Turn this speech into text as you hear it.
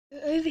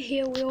Over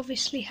here we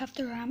obviously have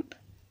the ramp,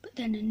 but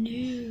then a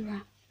new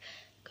ramp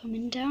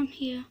coming down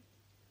here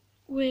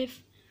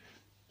with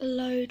a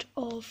load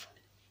of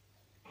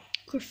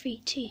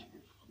graffiti.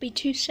 I'll be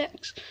 2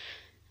 secs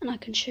and I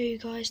can show you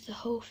guys the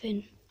whole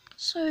thing.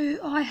 So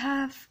I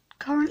have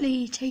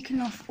currently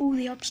taken off all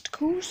the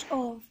obstacles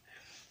of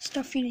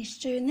stuff you need to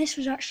do, and this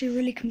was actually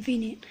really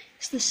convenient.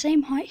 It's the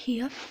same height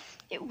here.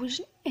 It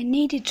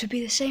needed to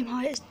be the same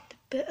height as the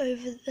bit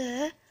over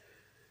there,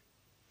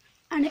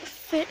 and it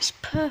fits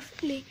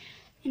perfectly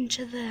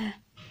into there.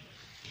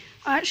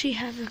 I actually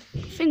have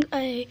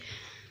a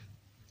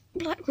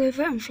black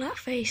river and flat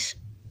face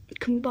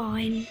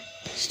combined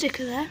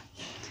sticker there.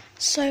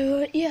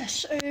 So yeah,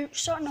 so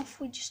starting off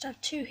we just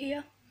have 2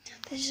 here.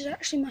 This is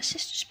actually my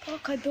sister's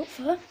park I built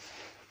for her.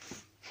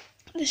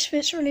 This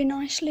fits really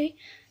nicely,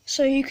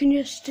 so you can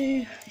just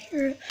do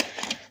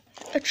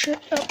a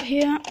trip up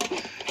here.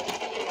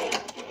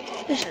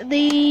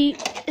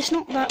 It's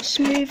not that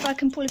smooth. I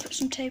can probably put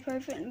some tape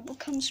over it and it will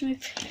become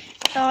smooth.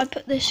 I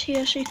put this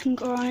here so you can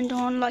grind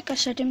on, like I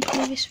said in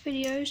previous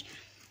videos.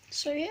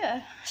 So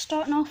yeah,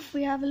 starting off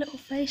we have a little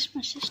face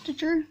my sister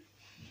drew.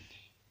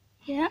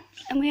 Yeah,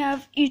 and we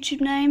have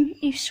YouTube name,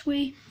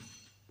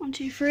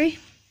 Usui123.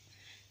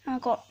 I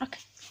got like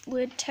a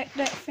weird tech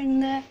deck thing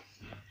there.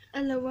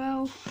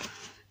 LOL,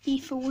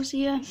 Ethan was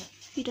here.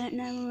 If you don't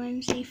know, my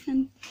name's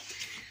Ethan.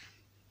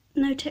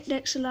 No tech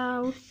decks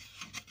allowed.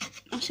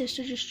 My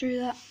sister just drew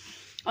that.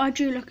 I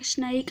drew like a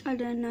snake, I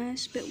don't know,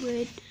 it's a bit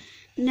weird.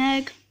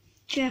 Neg,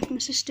 Jeff, my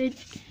sister,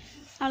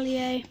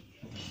 Allier,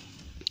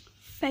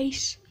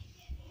 Face,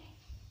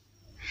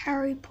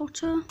 Harry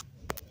Potter.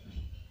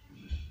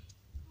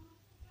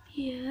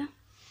 Yeah.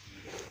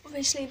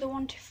 Obviously the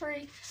 1, 2,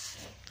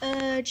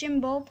 3. Jim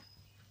Bob,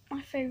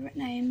 my favourite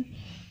name.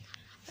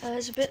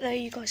 There's a bit there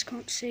you guys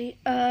can't see.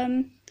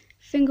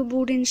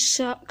 Fingerboarding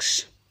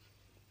sucks.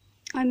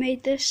 I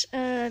made this.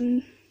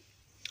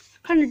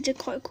 Kind of did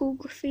quite a cool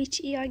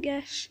graffiti, I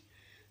guess.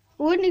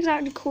 I wouldn't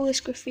exactly call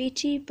this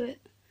graffiti, but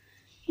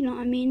you know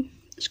what I mean.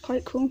 It's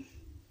quite cool.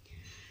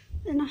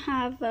 Then I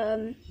have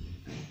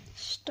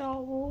Star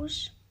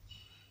Wars.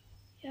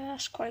 Yeah,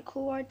 that's quite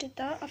cool. I did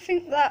that. I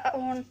think that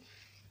one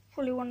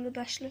probably one of the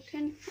best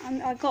looking.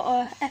 I got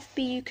a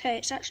FB UK.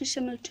 It's actually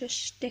similar to a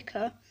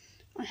sticker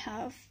I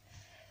have.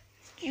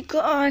 I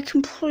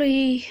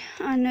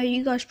know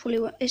you guys probably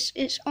won't.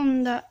 It's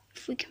on that,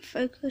 if we can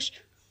focus,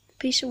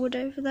 piece of wood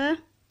over there.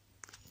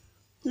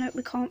 No,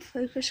 we can't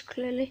focus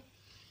clearly.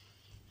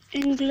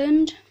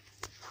 England.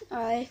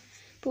 I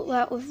bought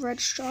that with red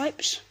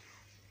stripes.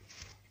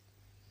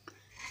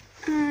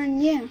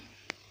 And yeah,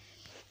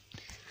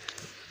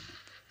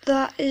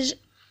 that is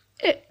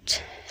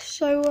it.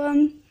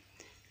 So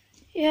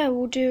yeah,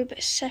 we'll do a bit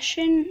of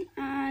session,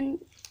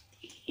 and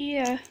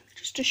yeah,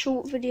 just a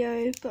short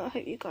video, but I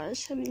hope you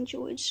guys have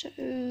enjoyed. So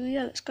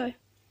yeah, let's go.